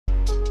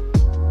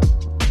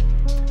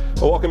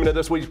Well, welcome to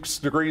this week's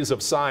Degrees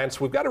of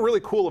Science. We've got a really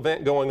cool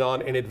event going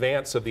on in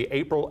advance of the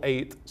April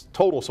 8th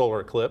total solar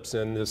eclipse.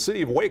 In the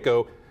city of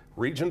Waco,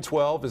 Region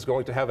 12 is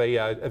going to have a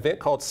event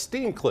called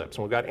STEAMclipse.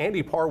 And we've got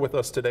Andi Parr with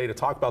us today to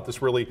talk about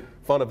this really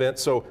fun event.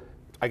 So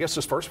I guess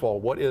just first of all,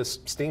 what is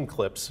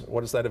STEAMclipse?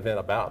 What is that event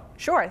about?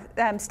 Sure.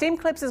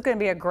 STEAMclipse is going to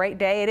be a great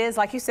day. It is,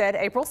 like you said,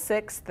 April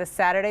 6th, the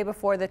Saturday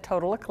before the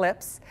total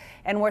eclipse,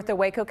 and we're at the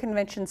Waco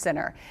Convention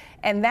Center.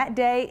 And that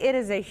day, it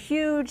is a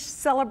huge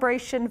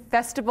celebration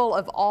festival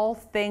of all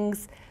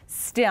things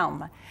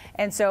STEM.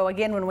 And so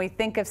again, when we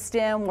think of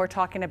STEM, we're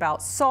talking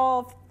about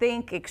solve,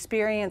 think,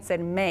 experience,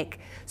 and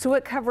make. So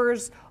it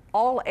covers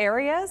all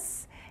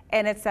areas,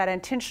 and it's that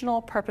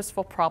intentional,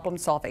 purposeful problem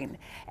solving.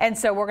 And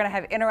so we're going to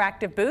have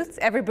interactive booths.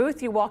 Every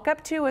booth you walk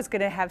up to is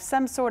going to have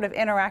some sort of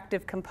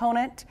interactive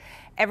component.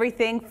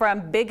 Everything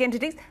from big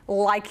entities,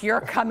 like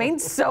you're coming,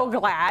 so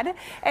glad.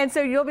 And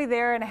so you'll be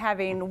there and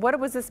having, what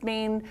does this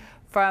mean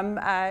from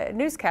a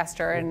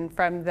newscaster and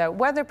from the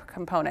weather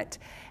component.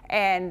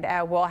 And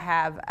we'll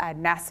have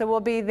NASA will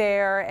be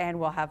there, and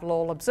we'll have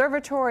Lowell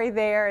Observatory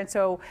there. And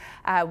so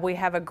we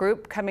have a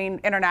group coming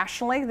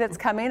internationally that's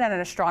coming, and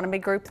an astronomy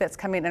group that's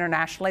coming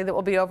internationally that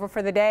will be over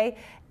for the day.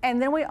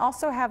 And then we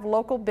also have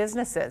local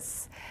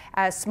businesses,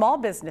 small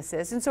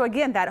businesses. And so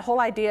again, that whole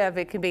idea of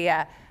it could be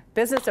a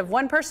business of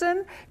one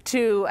person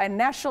to a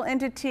national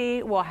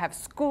entity. We'll have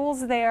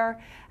schools there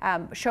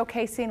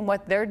showcasing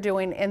what they're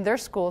doing in their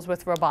schools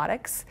with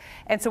robotics.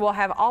 And so we'll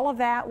have all of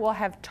that. We'll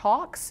have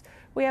talks.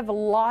 We have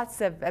lots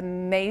of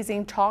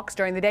amazing talks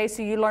during the day,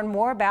 so you learn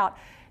more about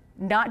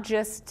not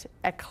just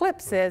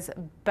eclipses,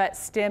 but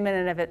STEM in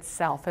and of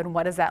itself, and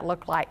what does that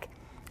look like.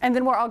 And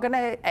then we're all going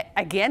to,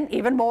 again,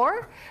 even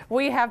more,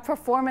 we have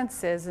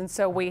performances, and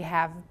so we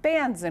have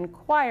bands and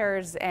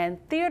choirs and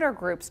theater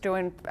groups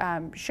doing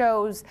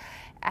shows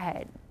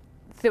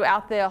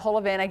throughout the whole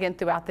event, again,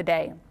 throughout the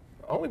day.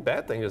 Only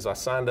bad thing is I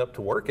signed up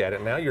to work at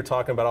it. Now you're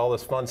talking about all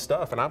this fun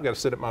stuff, and I've got to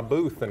sit at my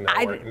booth and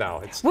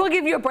We'll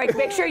give you a break.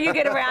 Make sure you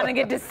get around and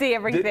get to see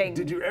everything.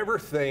 Did you ever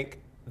think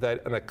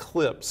that an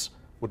eclipse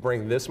would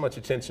bring this much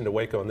attention to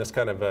Waco and this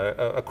kind of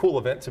a cool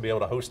event to be able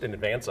to host in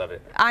advance of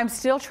it? I'm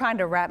still trying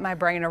to wrap my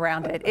brain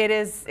around it. It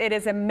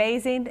is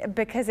amazing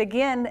because,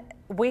 again,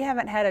 we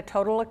haven't had a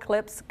total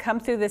eclipse come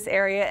through this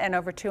area in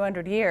over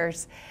 200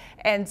 years.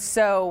 And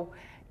so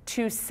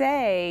to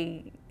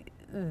say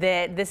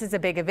that this is a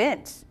big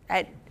event,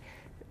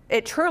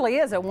 it truly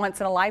is a once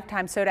in a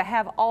lifetime. So to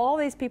have all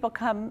these people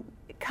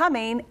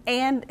coming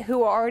and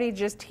who are already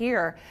just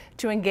here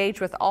to engage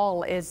with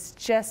all is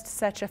just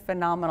such a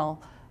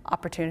phenomenal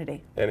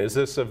opportunity. And is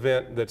this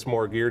event that's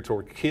more geared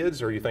toward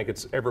kids, or you think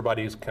it's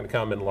everybody's can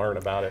come and learn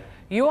about it?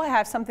 You will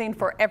have something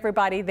for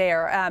everybody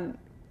there.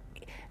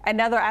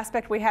 Another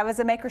aspect we have is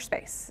a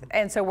makerspace,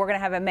 and so we're going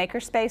to have a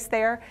makerspace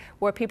there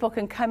where people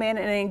can come in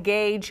and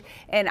engage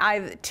in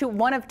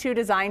one of two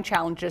design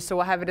challenges. So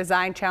we'll have a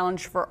design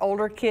challenge for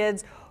older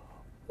kids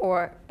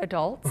or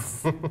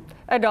adults.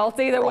 Adults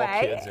either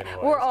way.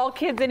 We're all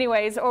kids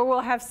anyways. Or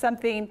we'll have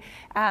something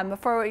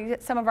for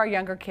some of our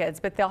younger kids,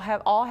 but they'll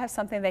all have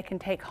something they can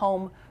take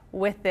home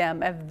with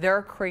them of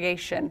their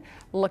creation,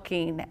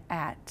 looking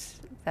at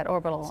that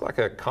orbital. It's like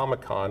a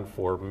Comic-Con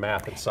for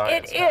math and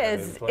science. It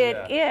is,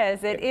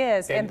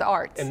 and the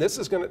arts. And this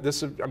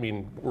is I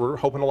mean, we're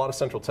hoping a lot of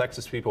Central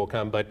Texas people will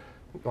come, but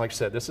like I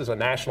said, this is a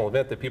national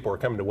event that people are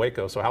coming to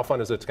Waco. So how fun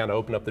is it to kind of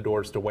open up the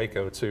doors to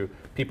Waco to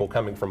people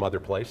coming from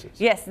other places?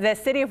 Yes, the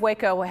city of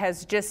Waco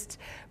has just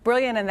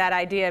brilliant in that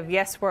idea of,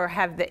 yes, we'll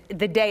have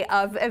the day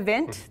of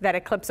event, that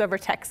eclipse over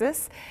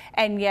Texas,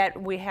 and yet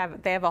they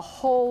have a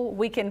whole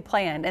weekend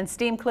planned, and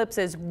STEAMclipse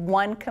is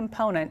one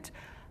component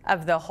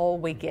of the whole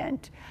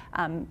weekend,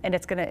 and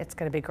it's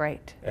gonna be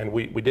great. And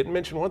we didn't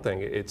mention one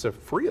thing. It's a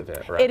free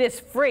event, right? It is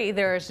free.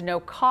 There is no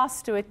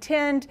cost to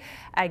attend.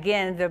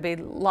 Again, there'll be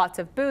lots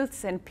of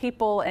booths and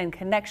people and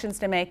connections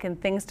to make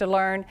and things to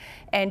learn.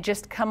 And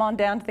just come on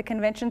down to the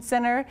convention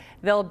center.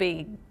 There'll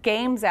be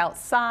games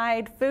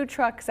outside, food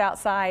trucks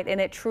outside, and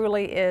it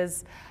truly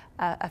is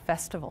a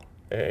festival.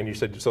 And you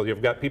said, so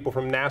you've got people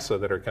from NASA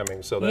that are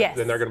coming, so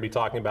then they're going to be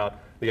talking about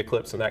the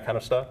eclipse and that kind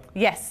of stuff?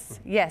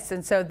 Yes, yes.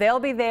 And so they'll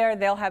be there.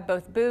 They'll have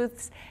both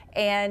booths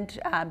and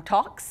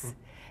talks.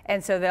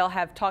 And so they'll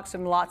have talks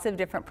from lots of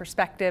different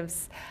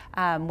perspectives.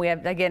 We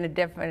have, again, a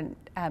different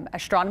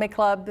astronomy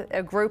club,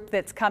 a group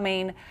that's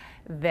coming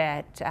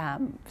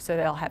so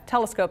they'll have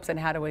telescopes and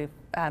how do we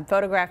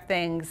photograph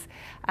things.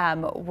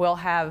 We'll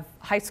have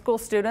high school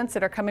students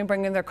that are coming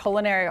bringing their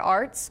culinary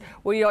arts,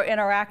 where you'll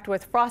interact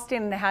with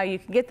frosting and how you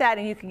can get that,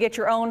 and you can get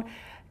your own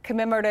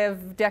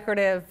commemorative,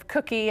 decorative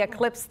cookie,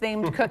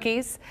 eclipse-themed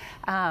cookies,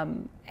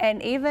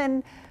 and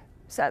even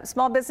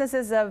small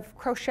businesses of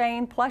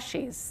crocheting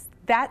plushies.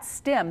 That's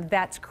STEM,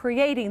 that's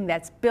creating,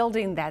 that's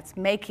building, that's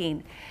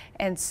making,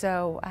 and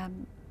so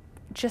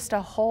just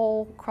a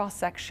whole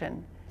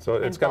cross-section. So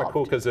it's kind of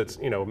cool because it's,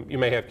 you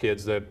may have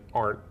kids that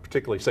aren't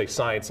particularly, say,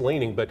 science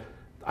leaning, but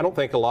I don't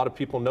think a lot of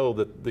people know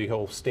that the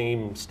whole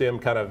STEM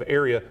kind of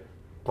area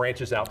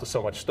branches out to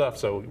so much stuff.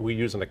 So we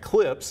use an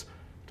eclipse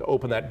to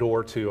open that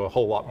door to a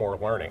whole lot more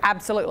learning.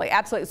 Absolutely,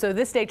 absolutely. So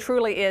this day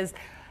truly is,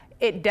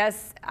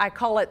 I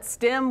call it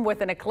STEM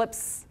with an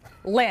eclipse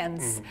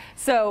lens.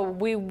 So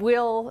we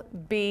will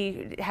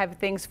have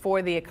things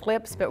for the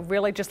eclipse, but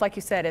really, just like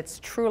you said, it's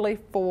truly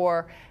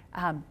for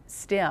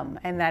STEM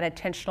and that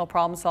intentional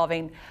problem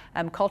solving.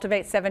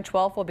 Cultivate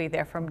 712 will be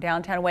there from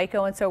Downtown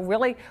Waco. And so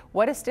really,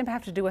 what does STEM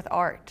have to do with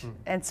art?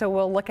 And so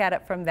we'll look at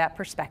it from that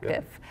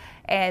perspective.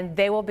 And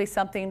they will be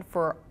something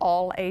for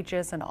all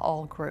ages and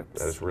all groups.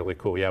 That is really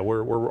cool. Yeah,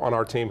 we're on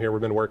our team here.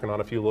 We've been working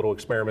on a few little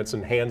experiments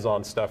and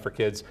hands-on stuff for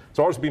kids.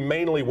 So ours will be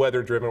mainly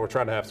weather-driven. We're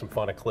trying to have some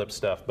fun eclipse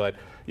stuff. But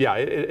yeah,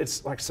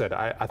 it's like I said,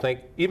 I think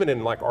even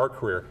in like our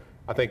career,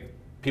 I think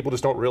people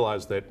just don't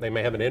realize that they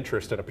may have an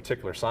interest in a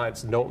particular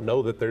science and don't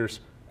know that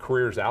there's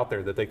careers out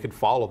there that they could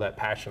follow that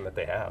passion that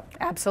they have.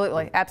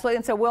 Absolutely, absolutely.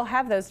 And so we'll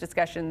have those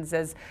discussions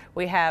as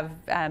we have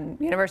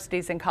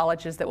universities and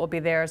colleges that will be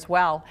there as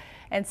well,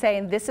 and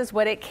saying this is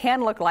what it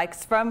can look like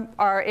from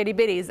our itty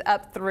bitties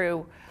up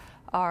through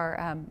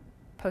our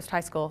post-high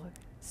school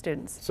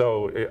students.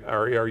 So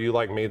are you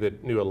like me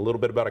that knew a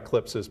little bit about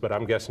eclipses, but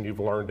I'm guessing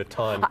you've learned a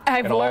ton?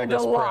 I've learned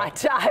a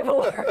lot. I've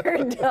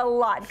learned a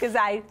lot because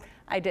I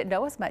didn't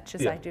know as much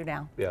as I do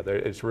now. Yeah,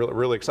 it's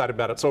really excited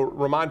about it. So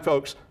remind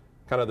folks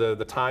kind of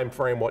the time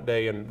frame, what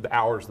day and the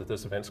hours that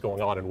this event's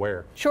going on and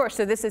where. Sure,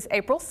 so this is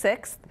April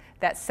 6th,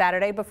 that's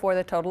Saturday before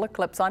the total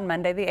eclipse on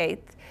Monday the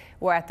 8th.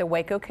 We're at the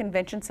Waco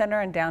Convention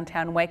Center in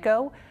downtown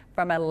Waco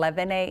from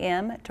 11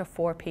 a.m. to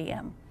 4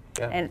 p.m.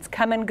 Yeah. And it's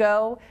come and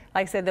go.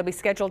 Like I said, there'll be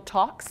scheduled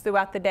talks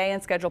throughout the day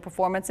and scheduled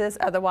performances.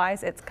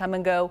 Otherwise, it's come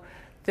and go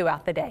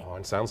throughout the day. Oh,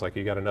 and sounds like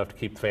you got enough to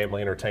keep the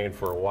family entertained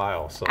for a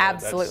while. So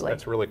absolutely.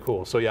 That's really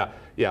cool. So yeah,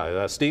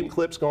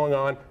 STEAMclipse going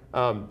on.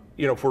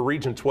 You know, for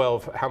Region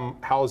 12,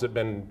 how has it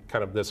been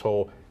kind of this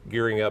whole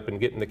gearing up and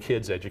getting the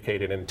kids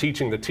educated and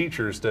teaching the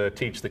teachers to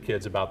teach the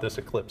kids about this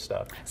eclipse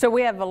stuff? So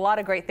we have a lot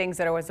of great things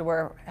that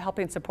we're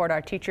helping support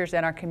our teachers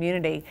and our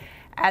community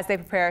as they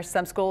prepare.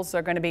 Some schools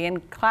are going to be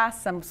in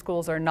class, some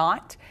schools are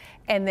not.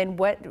 And then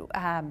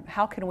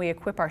how can we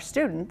equip our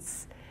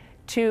students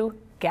to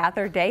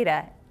gather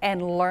data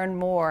and learn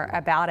more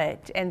about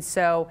it? And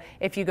so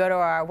if you go to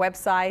our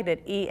website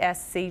at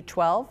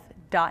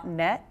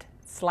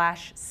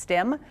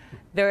esc12.net/STEM,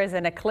 there is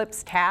an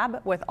Eclipse tab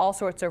with all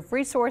sorts of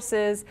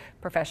resources,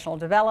 professional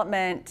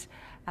development,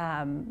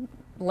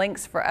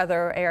 links for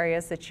other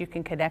areas that you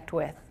can connect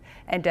with,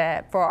 and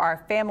for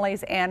our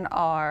families and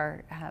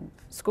our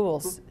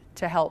schools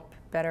to help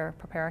better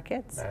prepare our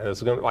kids.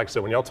 Like I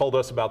said, when y'all told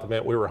us about the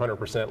event, we were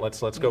 100%,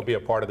 let's go be a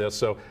part of this.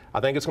 So I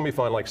think it's going to be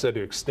fun, like I said,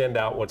 to extend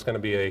out what's going to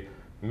be a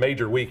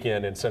major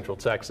weekend in Central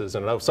Texas.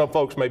 And I know some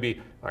folks may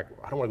be like,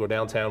 I don't want to go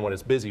downtown when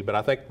it's busy, but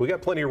I think we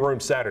got plenty of room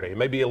Saturday. It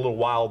may be a little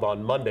wild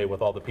on Monday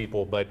with all the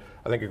people, but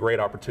I think a great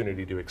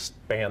opportunity to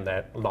expand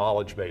that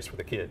knowledge base for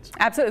the kids.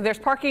 Absolutely. There's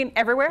parking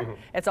everywhere.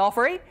 It's all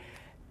free.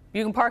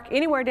 You can park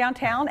anywhere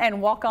downtown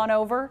and walk on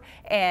over,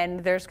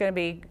 and there's going to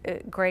be a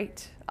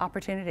great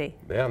opportunity.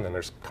 Yeah, and then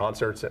there's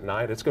concerts at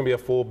night. It's going to be a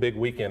full big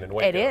weekend in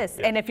Waco. It is.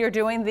 Yeah. And if you're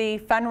doing the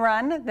fun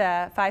run,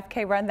 the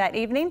 5K run that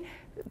evening,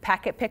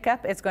 packet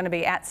pickup is going to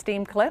be at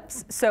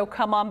STEAMclipse. So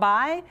come on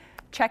by,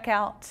 check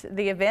out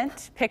the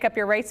event, pick up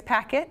your race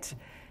packet,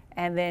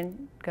 and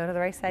then go to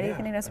the race that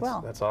evening as well.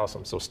 That's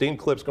awesome. So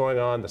STEAMclipse going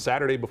on the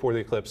Saturday before the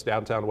eclipse,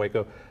 downtown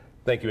Waco.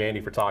 Thank you,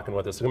 Andi, for talking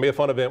with us. It's going to be a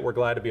fun event. We're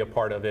glad to be a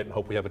part of it and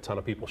hope we have a ton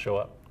of people show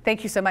up.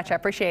 Thank you so much. I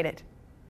appreciate it.